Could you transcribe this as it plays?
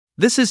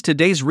This is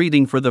today's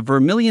reading for the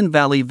Vermilion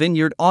Valley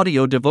Vineyard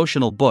audio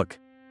devotional book,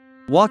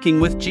 Walking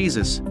with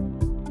Jesus.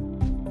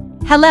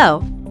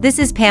 Hello, this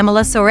is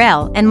Pamela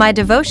Sorrell, and my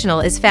devotional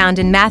is found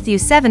in Matthew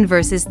 7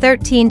 verses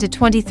 13 to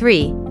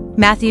 23,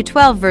 Matthew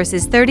 12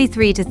 verses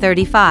 33 to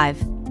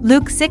 35,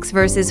 Luke 6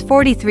 verses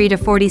 43 to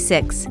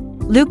 46,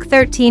 Luke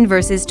 13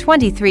 verses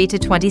 23 to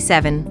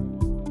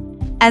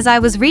 27. As I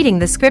was reading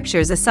the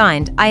scriptures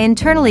assigned, I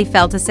internally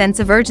felt a sense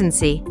of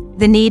urgency,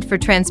 the need for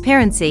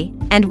transparency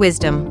and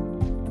wisdom.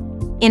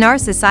 In our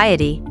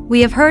society, we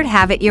have heard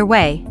 "have it your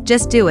way,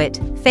 just do it,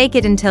 fake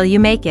it until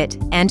you make it,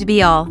 and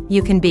be all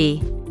you can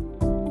be."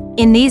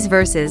 In these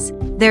verses,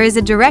 there is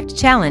a direct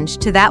challenge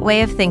to that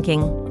way of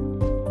thinking.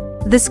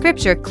 The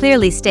scripture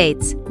clearly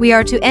states, we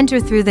are to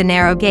enter through the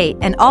narrow gate,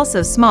 and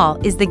also small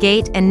is the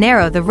gate and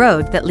narrow the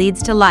road that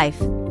leads to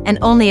life, and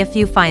only a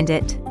few find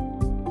it.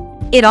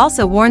 It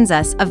also warns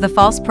us of the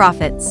false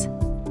prophets.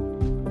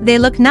 They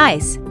look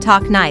nice,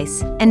 talk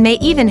nice, and may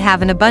even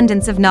have an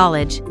abundance of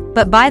knowledge,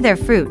 but by their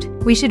fruit,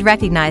 we should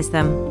recognize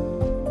them.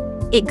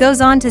 It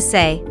goes on to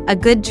say, a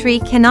good tree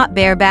cannot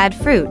bear bad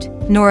fruit,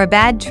 nor a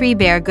bad tree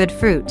bear good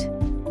fruit.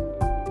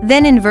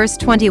 Then in verse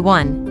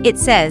 21, it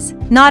says,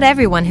 not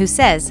everyone who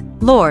says,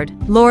 Lord,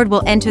 Lord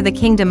will enter the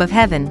kingdom of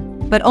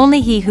heaven, but only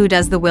he who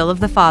does the will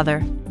of the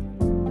Father.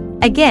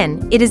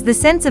 Again, it is the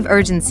sense of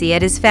urgency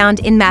it is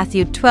found in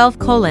Matthew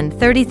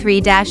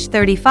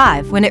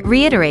 12:33-35 when it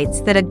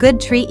reiterates that a good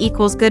tree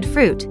equals good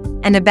fruit,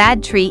 and a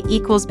bad tree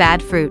equals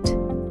bad fruit.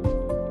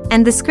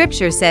 And the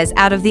scripture says,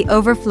 out of the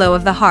overflow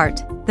of the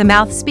heart, the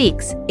mouth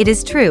speaks. It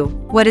is true,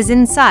 what is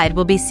inside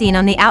will be seen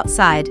on the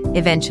outside,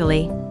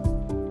 eventually.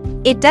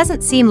 It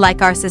doesn't seem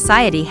like our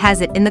society has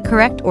it in the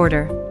correct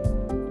order.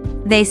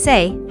 They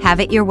say, have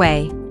it your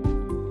way.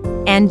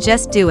 And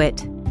just do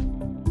it.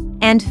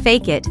 And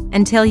fake it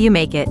until you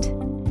make it.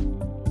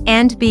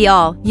 And be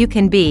all you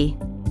can be.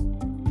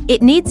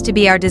 It needs to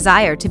be our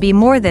desire to be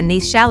more than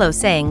these shallow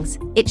sayings.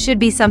 It should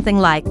be something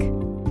like,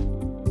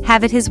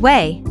 have it his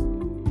way.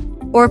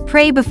 Or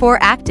pray before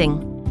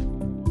acting.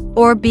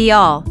 Or be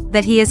all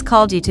that he has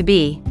called you to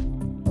be.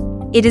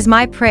 It is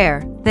my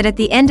prayer that at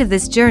the end of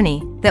this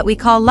journey that we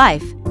call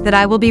life, that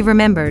I will be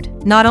remembered,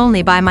 not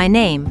only by my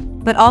name,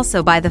 but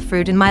also by the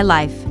fruit in my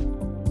life.